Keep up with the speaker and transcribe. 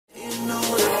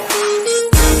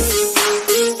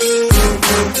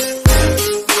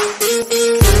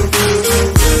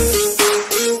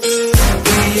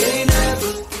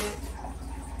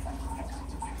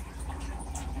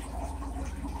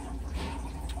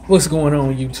What's going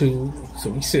on, YouTube? So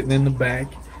we sitting in the back,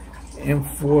 and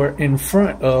in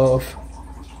front of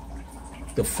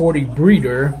the 40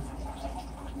 breeder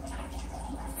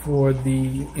for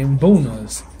the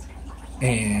Mbunas,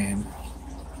 and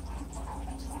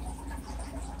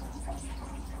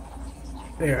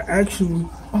they're actually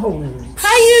how you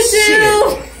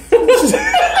do?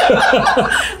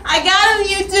 I got him,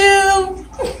 YouTube.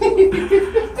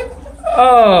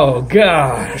 Oh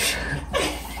gosh.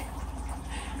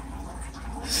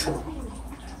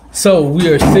 So we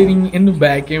are sitting in the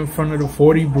back in front of the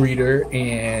 40 breeder,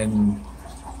 and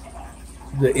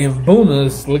the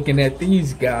Mbunas looking at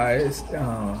these guys.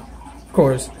 Of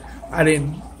course, I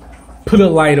didn't put a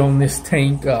light on this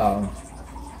tank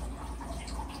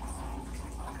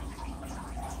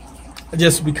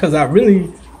just because the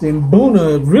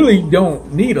Mbuna really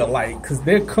don't need a light, because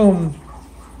they come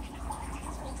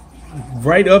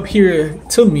right up here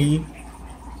to me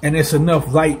and it's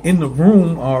enough light in the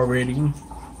room already.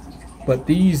 But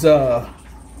these guys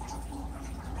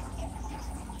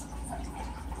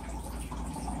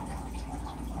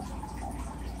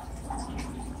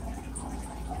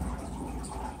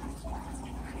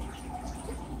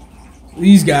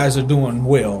are doing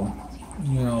well.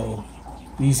 You know,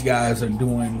 these guys are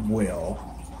doing well,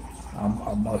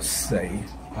 I must say.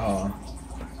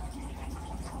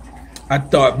 I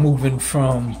thought moving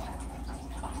from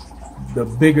the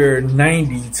bigger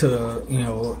 90 to, you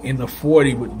know, in the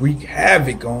 40 would wreak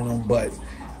havoc on them, but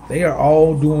they are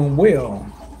all doing well.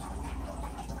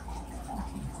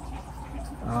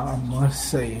 I must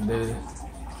say,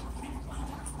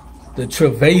 the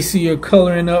Travasi are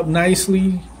coloring up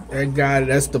nicely. That guy,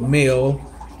 that's the male,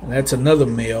 and that's another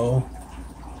male.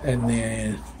 And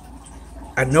then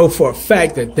I know for a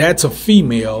fact that that's a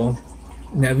female.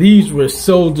 Now these were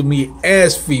sold to me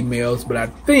as females, but I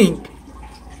think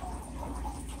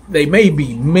they may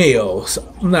be males.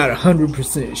 I'm not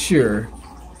 100% sure,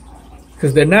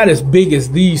 because they're not as big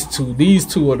as these two. These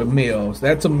two are the males.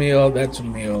 That's a male, that's a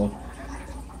male.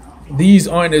 These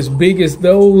aren't as big as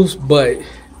those, but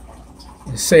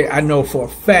say I know for a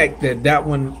fact that that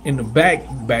one in the back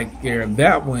there,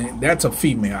 that one, that's a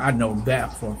female. I know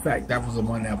that for a fact. That was the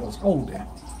one that was holding.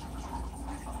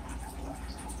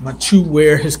 My chew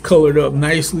wear has colored up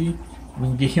nicely. We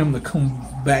can get him to come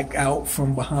back out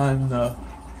from behind the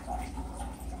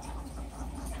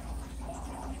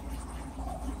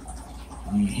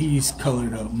he's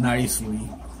colored up nicely.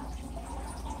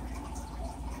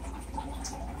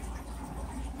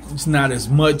 It's not as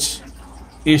much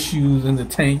issues in the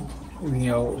tank. You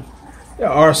know, there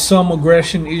are some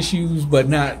aggression issues, but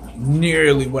not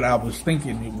nearly what I was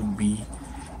thinking it would be.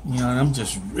 You know, and I'm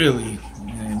just really,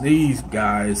 man, these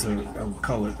guys are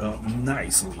colored up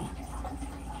nicely.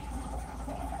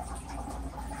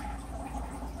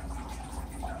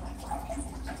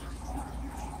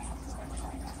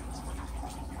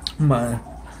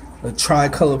 The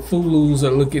tricolor Fulus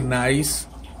are looking nice.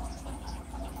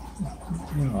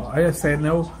 You know, like I said,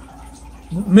 no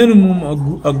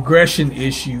minimum aggression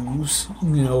issues.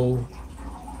 You know,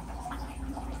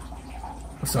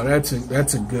 so that's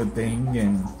a good thing,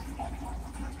 and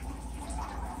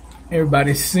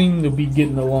everybody seems to be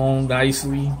getting along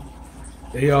nicely.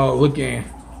 They all looking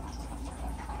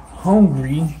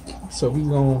hungry, so we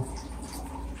gonna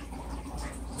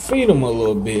feed them a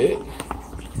little bit.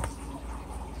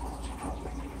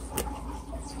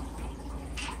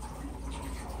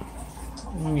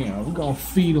 Yeah, we're gonna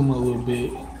feed them a little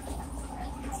bit.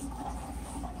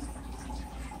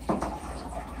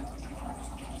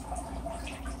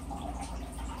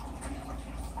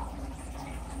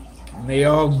 And they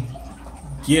all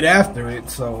get after it,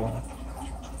 so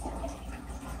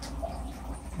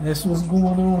that's what's going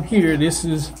on here. This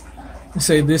is,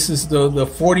 this is the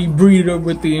 40 breeder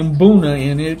with the Mbuna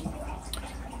in it.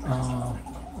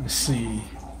 Let's see.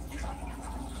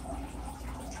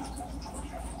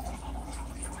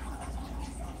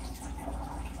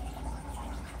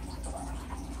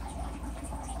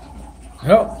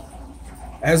 Well,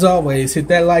 as always, hit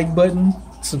that like button,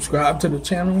 subscribe to the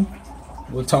channel.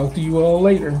 We'll talk to you all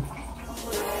later.